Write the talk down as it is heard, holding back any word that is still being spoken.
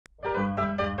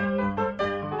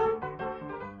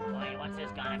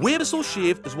Wavis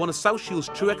O'Shave is one of South Shield's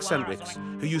true eccentrics,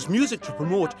 who used music to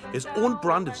promote his own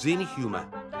brand of zany humour.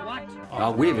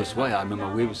 Wavis, well, I remember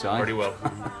Wavis. Pretty well.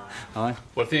 Aye.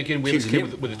 Well, I think again, Wavis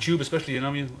came with the tube, especially, you know,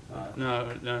 I mean,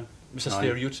 Mr.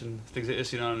 Stereotypes and things like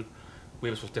this, you know, and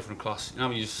Wavis was different class. You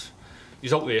know, he's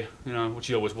out there, you know, which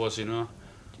he always was, you know,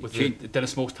 with the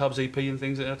Dennis Smokes Tabs EP and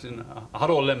things like that. And I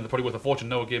had all of them, they're probably worth a fortune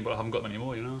now again, but I haven't got them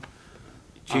anymore, you know.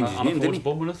 Changed his name,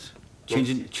 didn't he?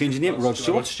 Changed his name to Rod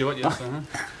Stewart. Rod Stewart, yes.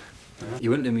 He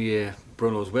went to my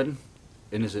brother-in-law's wedding,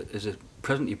 and as a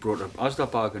present he brought a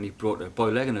Asda bag, and he brought a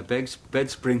boiled egg and a bed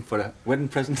spring for a wedding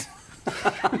present.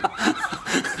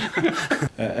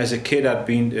 As a kid, I'd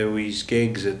been to his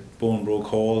gigs at Bonebroke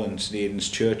Hall and St Aidan's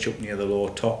Church up near the Lower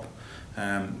Top.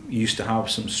 He used to have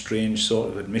some strange sort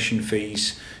of admission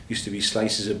fees. Used to be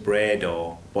slices of bread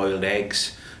or boiled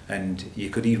eggs, and you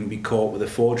could even be caught with a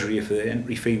forgery. If the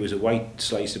entry fee was a white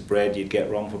slice of bread, you'd get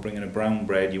wrong for bringing a brown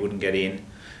bread, you wouldn't get in.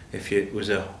 If it was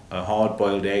a hard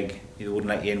boiled egg, you wouldn't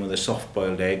let you in with a soft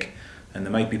boiled egg, and they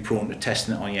might be prone to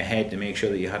testing it on your head to make sure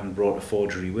that you hadn't brought a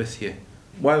forgery with you.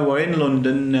 While we're in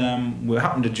London, we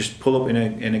happened to just pull up in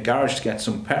a garage to get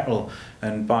some petrol,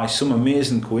 and by some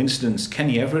amazing coincidence,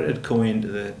 Kenny Everett had come into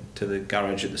the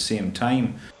garage at the same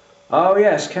time. Oh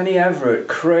yes, Kenny Everett,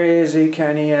 crazy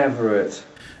Kenny Everett.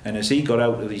 And as he got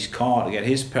out of his car to get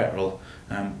his petrol,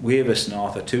 Wavis and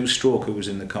Arthur Two-Stroke, who was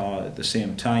in the car at the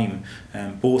same time,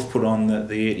 both put on the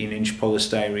 18-inch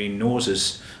polystyrene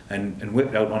noses and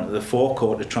whipped out onto the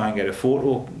forecourt to try and get a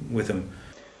photo with him.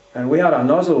 And we had our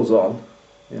nozzles on,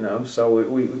 you know, so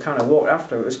we kind of walked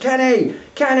after him. It was Kenny,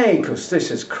 Kenny, because this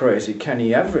is crazy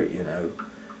Kenny Everett, you know.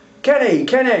 Kenny,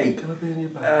 Kenny! Can I be in your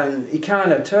bag? And he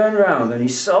kind of turned around and he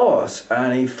saw us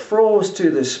and he froze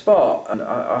to the spot. And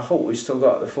I hope we still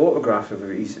got the photograph of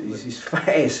his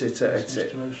face. It's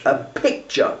a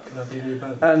picture. Can I be in your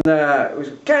bag? And it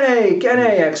was Kenny,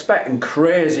 Kenny, expecting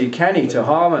crazy Kenny to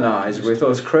harmonise with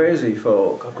us crazy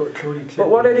folk. I've got Cody. But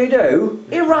what did he do?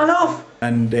 He ran off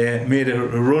and made a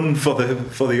run for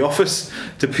the office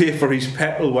to pay for his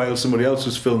petrol while somebody else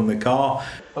was filling the car.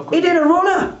 He did a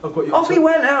runner. Off he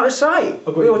went out of sight.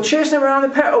 We were chasing him around the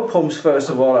petrol pumps first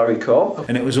of all, I recall.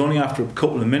 And it was only after a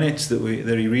couple of minutes that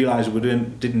he realised we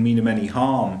didn't mean him any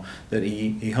harm, that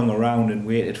he hung around and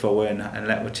waited for her and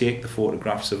let her take the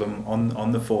photographs of him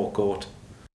on the forecourt.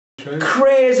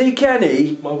 Crazy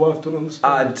Kenny? My wife don't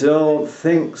understand. I don't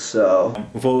think so.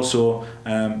 We've also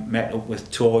met up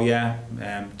with Toya,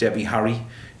 Debbie Harry.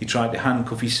 He tried to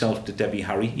handcuff himself to Debbie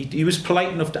Harry. He was polite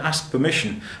enough to ask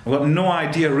permission. I've got no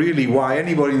idea really why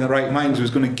anybody in their right minds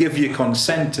was going to give you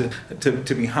consent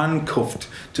to be handcuffed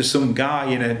to some guy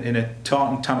in a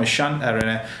tartan tam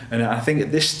o'shanter. And I think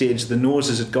at this stage the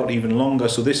noses had got even longer,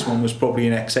 so this one was probably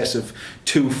in excess of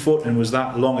 2 foot and was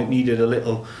that long it needed a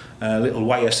little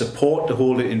wire support to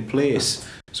hold it in place.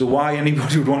 So why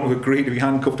anybody would want to agree to be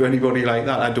handcuffed to anybody like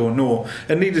that, I don't know.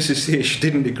 And needless to say, she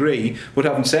didn't agree. But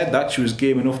having said that, she was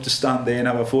game enough to stand there and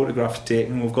have a photograph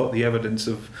taken. We've got the evidence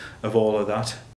of all of that.